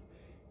excited,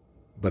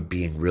 but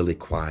being really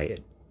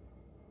quiet.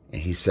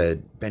 And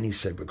Benny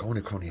said, we're going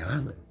to Coney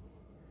Island.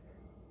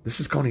 This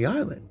is Coney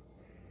Island.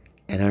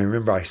 And I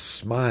remember I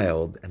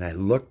smiled and I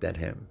looked at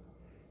him.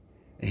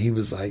 And he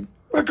was like,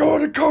 we're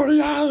going to Coney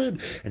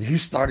Island. And he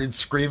started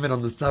screaming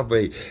on the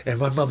subway. And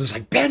my mother's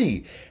like,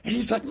 Benny. And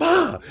he's like,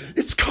 Ma,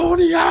 it's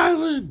Coney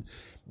Island.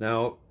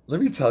 Now, let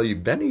me tell you,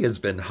 Benny has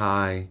been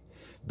high.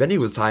 Benny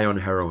was high on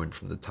heroin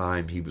from the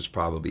time he was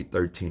probably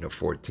 13 or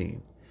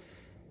 14.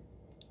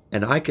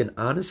 And I can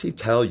honestly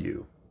tell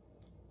you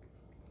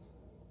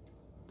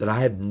that I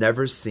have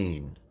never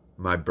seen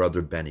my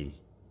brother Benny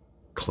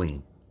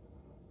clean.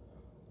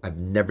 I've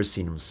never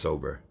seen him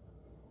sober.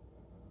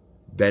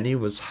 Benny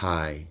was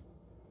high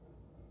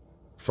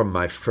from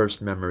my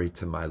first memory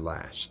to my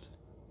last.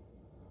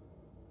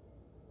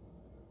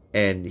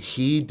 And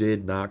he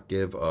did not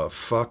give a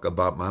fuck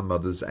about my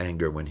mother's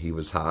anger when he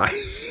was high.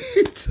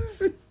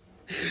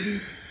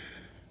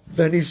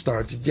 Benny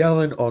starts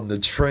yelling on the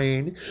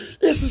train,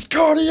 this is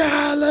Coney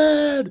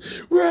Island!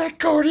 We're at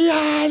Coney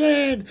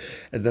Island!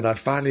 And then I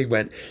finally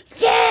went,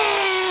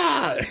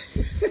 yeah!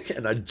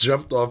 And I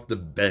jumped off the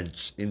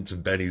bench into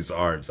Benny's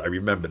arms. I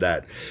remember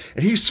that.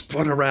 And he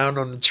spun around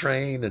on the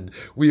train and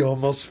we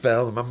almost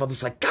fell. And my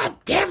mother's like, God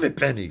damn it,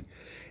 Benny!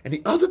 And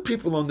the other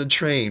people on the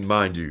train,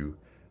 mind you,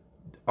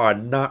 are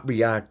not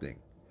reacting.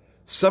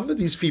 Some of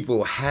these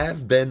people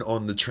have been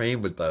on the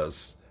train with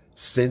us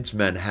since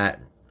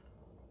Manhattan.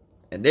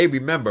 And they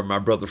remember my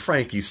brother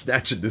Frankie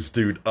snatching this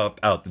dude up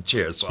out the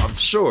chair. So I'm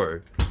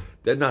sure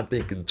they're not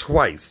thinking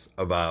twice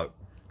about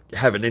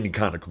having any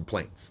kind of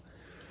complaints.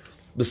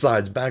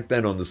 Besides, back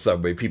then on the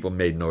subway, people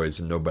made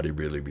noise and nobody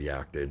really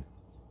reacted.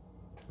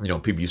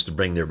 People used to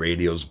bring their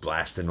radios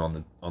blasting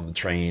on the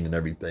train and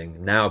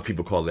everything. Now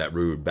people call that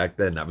rude. Back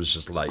then, that was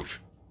just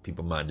life.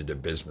 People minded their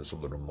business a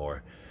little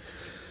more.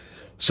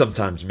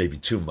 Sometimes maybe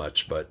too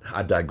much, but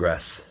I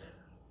digress.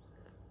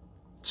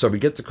 So we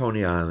get to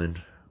Coney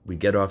Island. We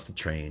get off the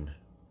train,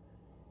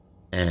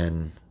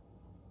 and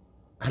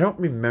I don't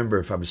remember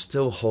if I was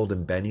still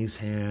holding Benny's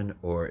hand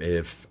or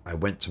if I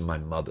went to my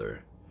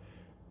mother.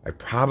 I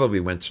probably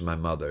went to my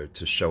mother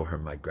to show her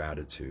my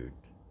gratitude.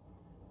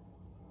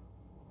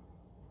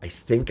 I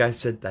think I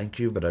said thank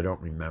you, but I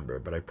don't remember,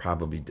 but I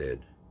probably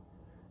did.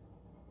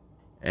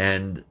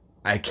 And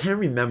I can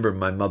remember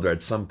my mother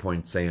at some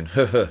point saying,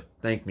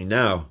 thank me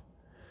now.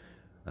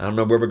 I don't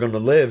know where we're going to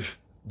live.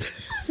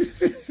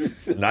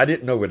 And I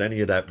didn't know what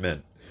any of that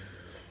meant.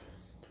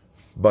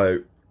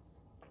 But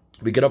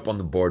we get up on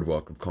the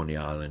boardwalk of Coney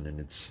Island, and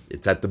it's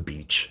at the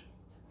beach.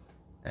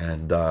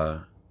 And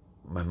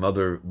my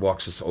mother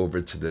walks us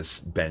over to this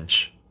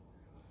bench,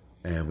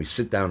 and we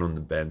sit down on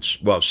the bench.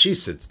 Well, she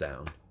sits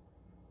down,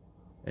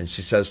 and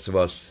she says to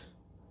us,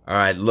 all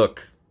right,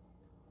 look,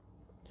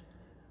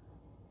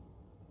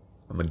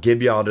 I'm going to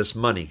give you all this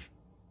money.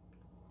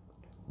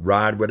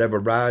 Ride whatever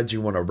rides you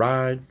want to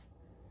ride.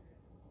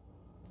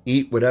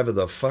 Eat whatever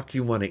the fuck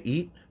you want to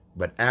eat.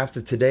 But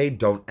after today,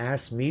 don't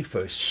ask me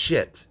for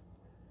shit.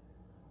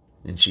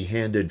 And she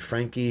handed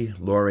Frankie,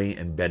 Lori,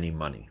 and Benny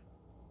money.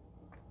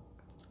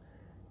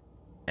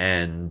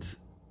 And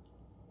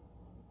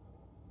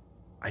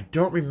I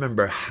don't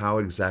remember how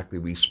exactly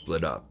we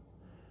split up.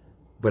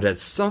 But at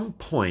some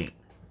point,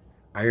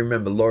 I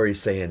remember Lori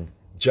saying,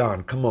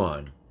 John, come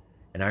on.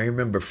 And I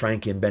remember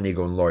Frankie and Benny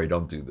going, Lori,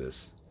 don't do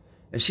this.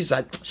 And she's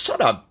like,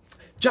 shut up.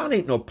 John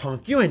ain't no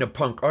punk. You ain't a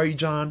punk, are you,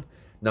 John?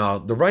 Now,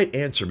 the right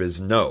answer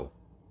is no.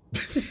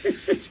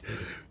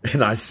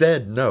 And I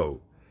said no.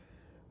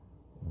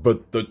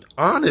 But the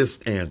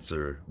honest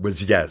answer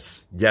was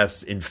yes.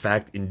 Yes, in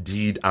fact,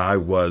 indeed, I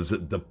was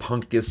the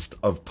punkest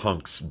of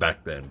punks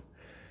back then.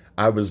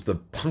 I was the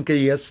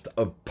punkiest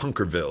of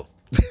Punkerville.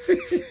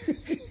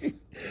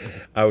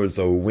 I was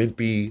a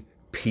wimpy,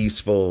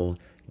 peaceful,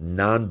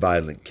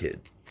 non-violent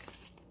kid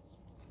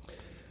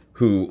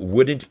who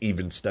wouldn't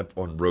even step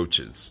on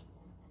roaches.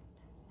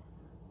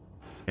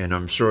 And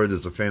I'm sure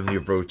there's a family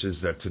of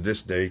roaches that to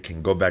this day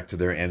can go back to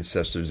their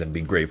ancestors and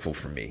be grateful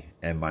for me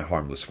and my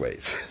harmless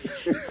ways.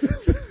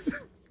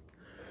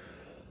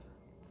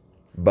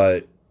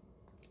 But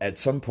at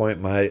some point,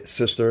 my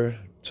sister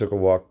took a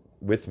walk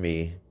with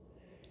me,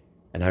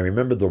 and I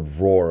remember the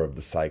roar of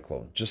the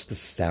cyclone. Just the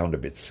sound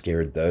of it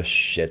scared the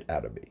shit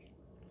out of me.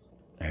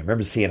 I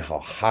remember seeing how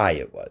high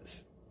it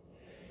was.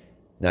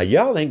 Now,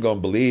 y'all ain't gonna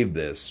believe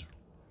this,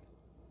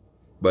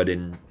 but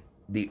in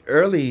the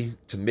early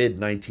to mid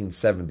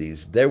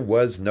 1970s, there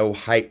was no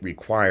height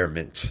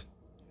requirement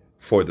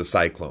for the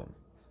cyclone.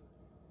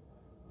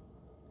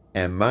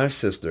 And my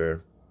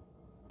sister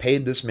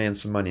paid this man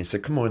some money and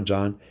said, "Come on,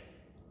 John."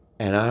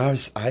 And I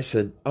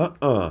said,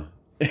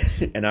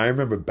 And I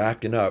remember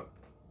backing up.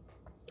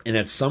 And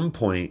at some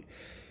point,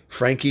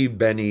 Frankie,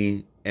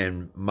 Benny,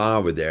 and Ma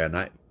were there.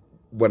 And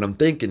what I'm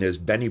thinking is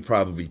Benny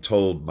probably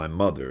told my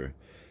mother,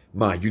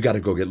 "Ma, you got to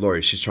go get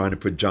Lori. She's trying to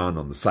put John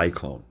on the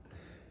cyclone."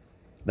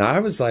 Now, I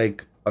was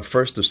like a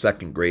first or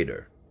second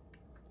grader.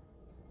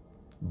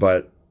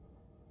 But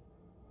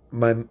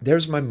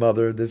there's my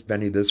mother, there's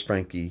Benny, there's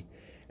Frankie.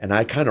 And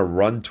I kind of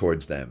run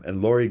towards them.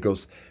 And Lori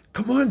goes,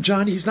 "Come on,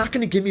 John. He's not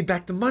going to give me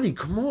back the money.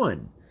 Come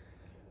on."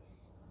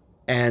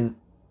 And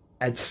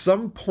at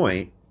some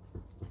point,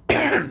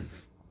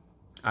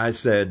 I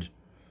said,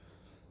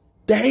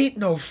 "There ain't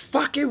no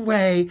fucking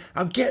way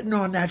I'm getting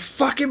on that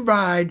fucking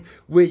ride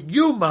with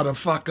you,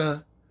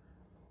 motherfucker."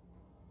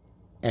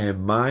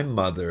 And my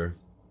mother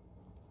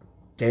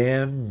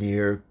damn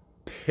near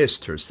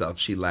pissed herself.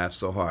 She laughed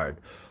so hard.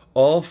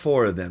 All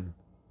four of them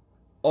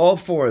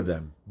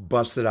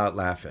busted out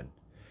laughing.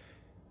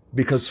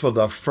 Because for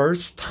the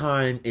first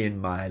time in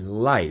my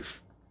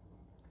life,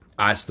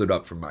 I stood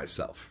up for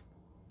myself.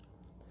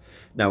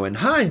 Now, in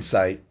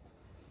hindsight,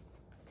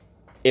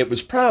 it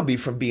was probably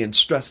from being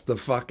stressed the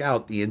fuck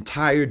out the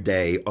entire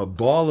day, a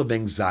ball of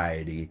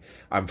anxiety.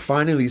 I'm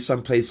finally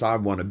someplace I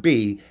want to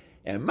be,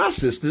 and my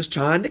sister's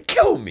trying to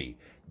kill me.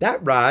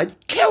 That ride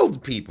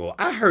killed people.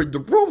 I heard the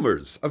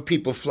rumors of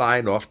people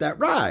flying off that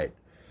ride.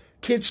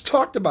 Kids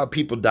talked about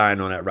people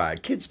dying on that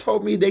ride. Kids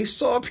told me they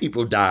saw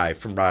people die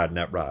from riding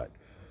that ride.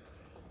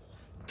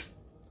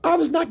 I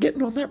was not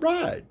getting on that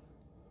ride.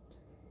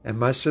 And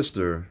my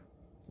sister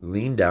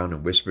leaned down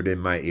and whispered in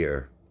my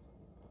ear,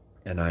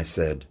 and I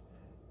said,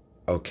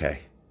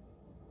 "Okay."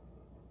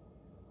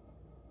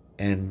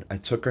 And I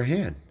took her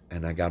hand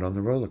and I got on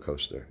the roller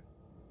coaster.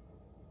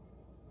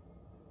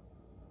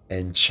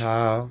 And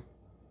child,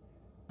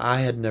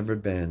 I had never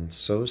been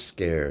so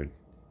scared.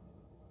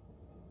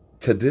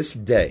 To this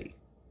day,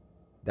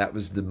 that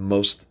was the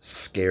most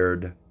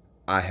scared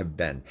I have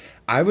been.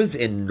 I was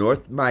in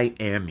North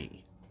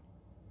Miami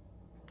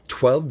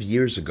 12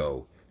 years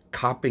ago,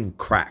 copping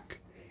crack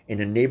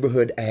in a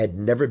neighborhood I had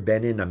never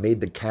been in. I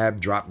made the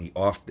cab drop me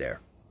off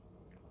there.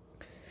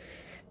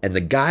 And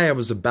the guy I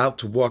was about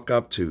to walk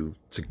up to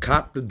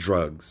cop the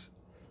drugs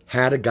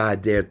had a guy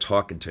there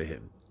talking to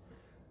him.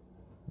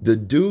 The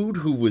dude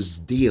who was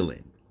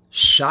dealing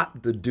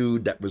shot the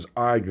dude that was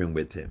arguing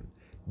with him.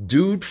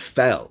 Dude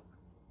fell.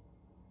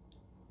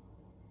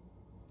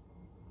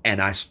 And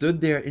I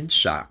stood there in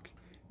shock.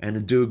 And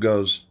the dude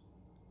goes,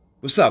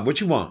 "What's up? What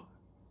you want?"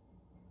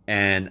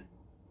 And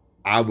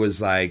I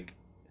was like,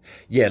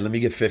 "Yeah, let me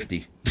get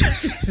 50.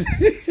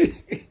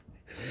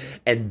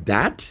 And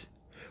that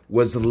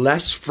was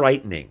less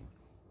frightening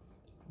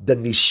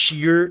than the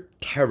sheer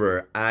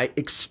terror I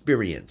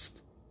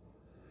experienced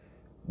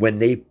when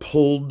they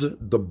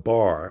pulled the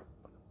bar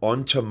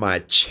onto my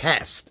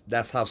chest.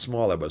 That's how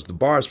small I was. The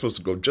bar is supposed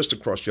to go just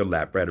across your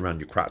lap, right around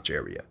your crotch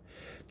area.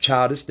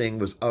 Child, this thing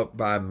was up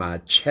by my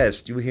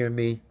chest. You hear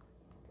me?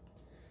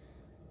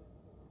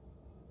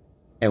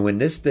 And when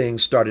this thing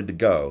started to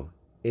go,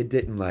 it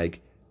didn't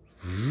like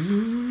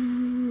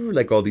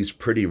all these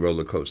pretty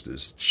roller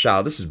coasters.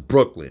 Child, this is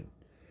Brooklyn.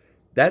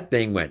 That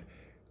thing went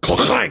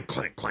clank,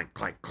 clank, clank,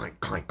 clank, clank,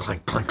 clank,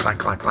 clank, clank, clank,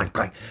 clank, clank,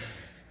 clank.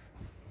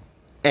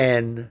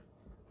 And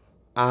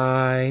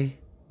I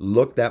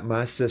looked at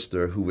my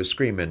sister who was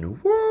screaming,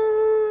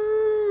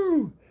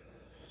 "Woo!"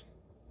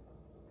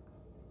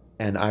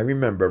 And I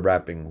remember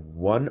wrapping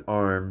one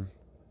arm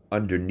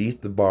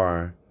underneath the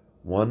bar,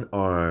 one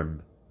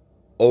arm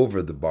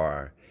over the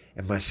bar.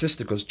 And my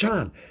sister goes,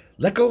 "John,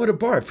 let go of the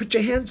bar. Put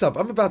your hands up.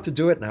 I'm about to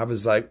do it." And I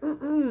was like,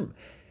 "Mm-mm."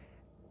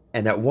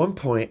 And at one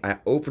point, I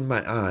opened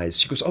my eyes.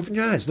 She goes, "Open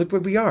your eyes. Look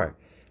where we are."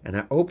 And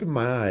I opened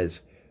my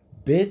eyes.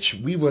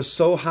 Bitch, we were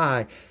so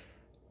high.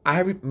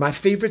 My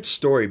favorite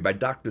story by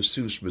Dr.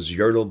 Seuss was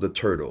Yertle the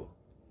Turtle.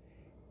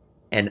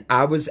 And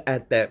I was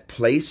at that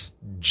place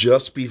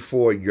just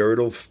before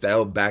Yertle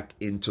fell back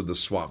into the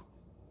swamp.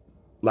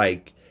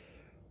 Like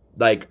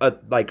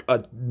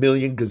a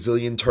million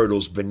gazillion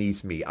turtles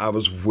beneath me. I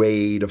was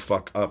way the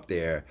fuck up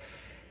there.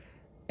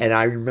 And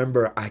I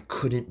remember I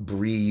couldn't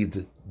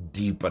breathe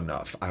deep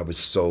enough. I was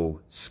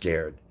so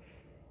scared.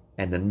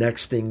 And the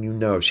next thing you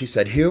know, she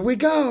said, "Here we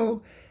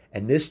go."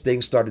 And this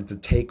thing started to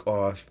take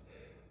off.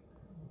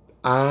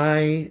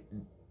 I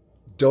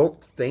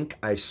don't think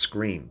I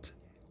screamed.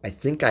 I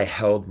think I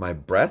held my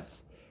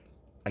breath.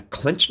 I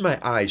clenched my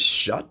eyes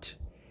shut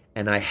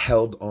and I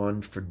held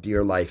on for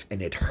dear life,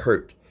 and it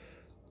hurt.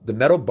 The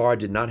metal bar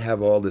did not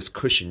have all this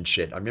cushion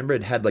shit. I remember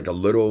it had like a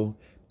little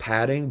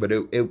padding, but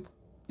it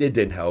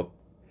didn't help.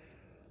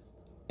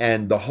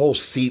 And the whole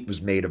seat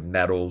was made of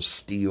metal,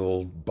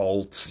 steel,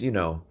 bolts, you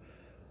know.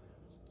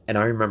 And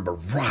I remember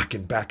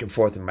rocking back and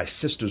forth and my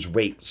sister's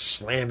weight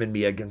slamming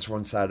me against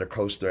one side of the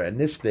coaster. And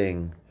this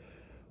thing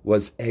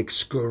was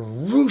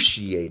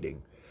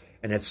excruciating.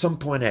 And at some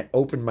point I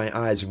opened my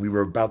eyes and we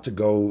were about to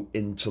go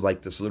into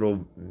like this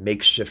little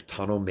makeshift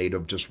tunnel made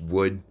of just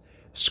wood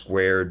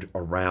squared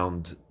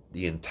around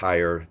the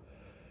entire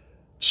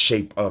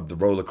shape of the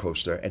roller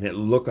coaster. And it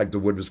looked like the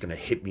wood was going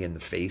to hit me in the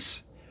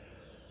face.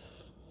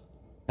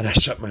 And I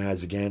shut my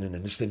eyes again, and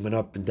then this thing went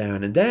up and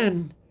down. And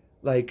then,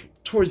 like,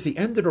 towards the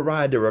end of the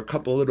ride, there were a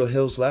couple of little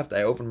hills left.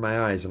 I opened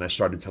my eyes and I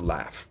started to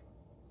laugh.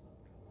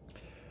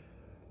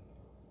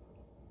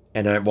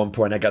 And at one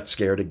point, I got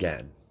scared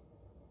again.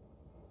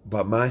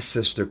 But my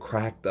sister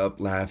cracked up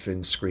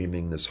laughing,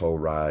 screaming this whole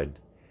ride.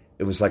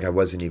 It was like I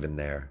wasn't even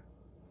there.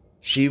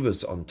 She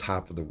was on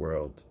top of the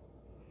world.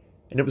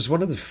 And it was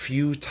one of the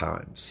few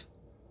times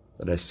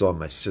that I saw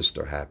my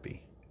sister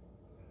happy.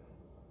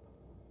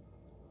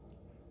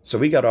 So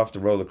we got off the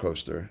roller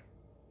coaster,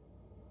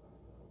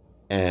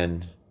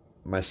 and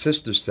my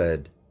sister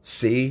said,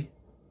 "See,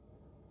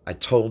 I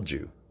told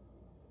you."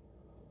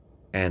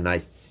 And I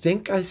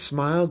think I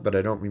smiled, but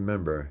I don't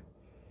remember.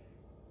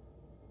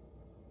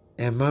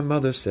 And my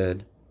mother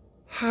said,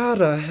 "How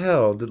the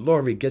hell did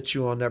Lori get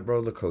you on that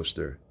roller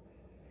coaster?"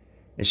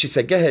 And she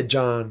said, "Go ahead,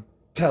 John,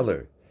 tell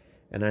her."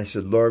 And I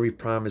said, "Lori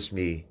promised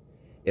me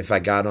if I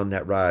got on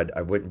that ride,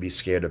 I wouldn't be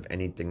scared of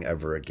anything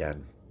ever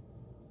again."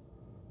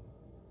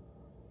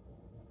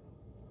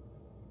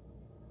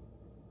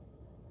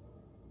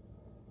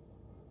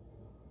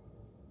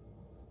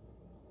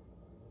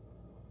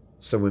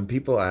 So when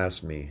people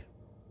ask me,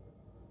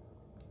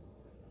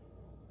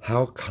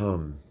 how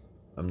come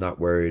I'm not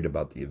worried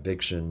about the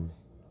eviction,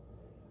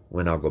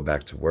 when I'll go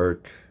back to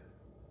work,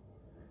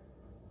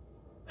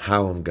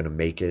 how I'm going to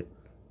make it,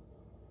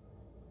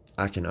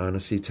 I can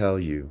honestly tell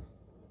you,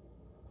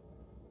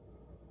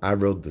 I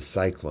rode the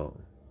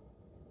Cyclone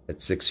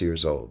at 6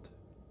 years old.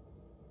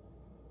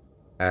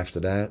 After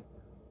that,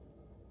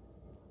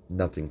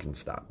 nothing can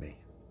stop me.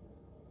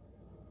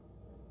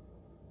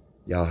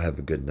 Y'all have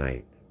a good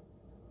night.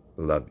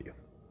 Love you.